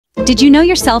Did you know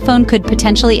your cell phone could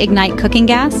potentially ignite cooking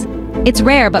gas? It's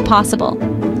rare but possible.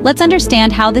 Let's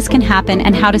understand how this can happen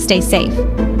and how to stay safe.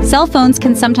 Cell phones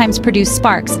can sometimes produce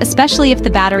sparks, especially if the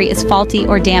battery is faulty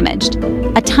or damaged.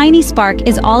 A tiny spark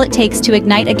is all it takes to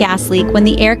ignite a gas leak when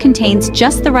the air contains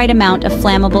just the right amount of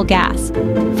flammable gas.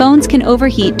 Phones can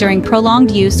overheat during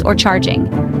prolonged use or charging.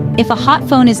 If a hot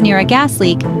phone is near a gas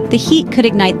leak, the heat could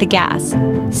ignite the gas.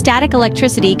 Static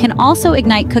electricity can also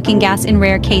ignite cooking gas in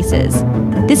rare cases.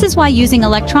 This is why using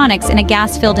electronics in a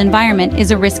gas-filled environment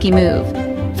is a risky move.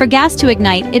 For gas to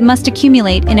ignite, it must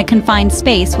accumulate in a confined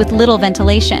space with little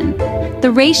ventilation.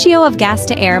 The ratio of gas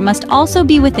to air must also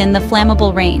be within the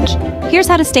flammable range. Here's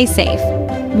how to stay safe.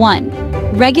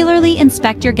 1. Regularly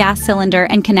inspect your gas cylinder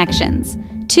and connections.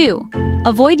 2.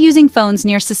 Avoid using phones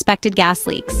near suspected gas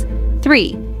leaks.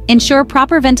 3. Ensure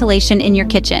proper ventilation in your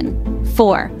kitchen.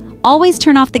 4. Always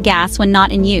turn off the gas when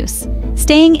not in use.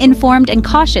 Staying informed and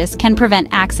cautious can prevent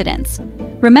accidents.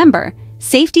 Remember,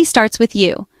 safety starts with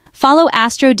you. Follow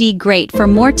Astro D Great for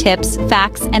more tips,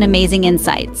 facts, and amazing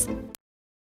insights.